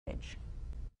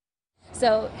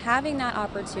So having that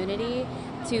opportunity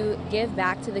to give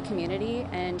back to the community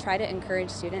and try to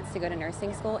encourage students to go to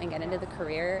nursing school and get into the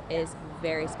career is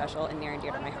very special and near and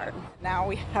dear to my heart. Now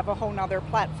we have a whole nother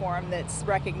platform that's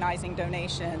recognizing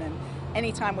donation, and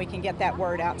anytime we can get that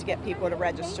word out to get people to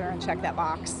register and check that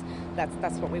box,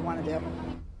 that's what we want to do.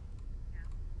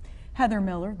 Heather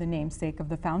Miller, the namesake of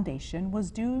the foundation,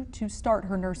 was due to start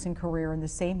her nursing career in the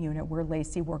same unit where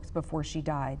Lacey worked before she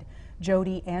died.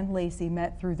 Jody and Lacey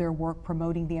met through their work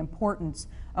promoting the importance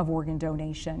of organ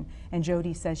donation, and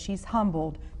Jody says she's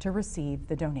humbled to receive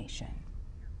the donation.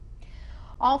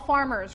 All farmers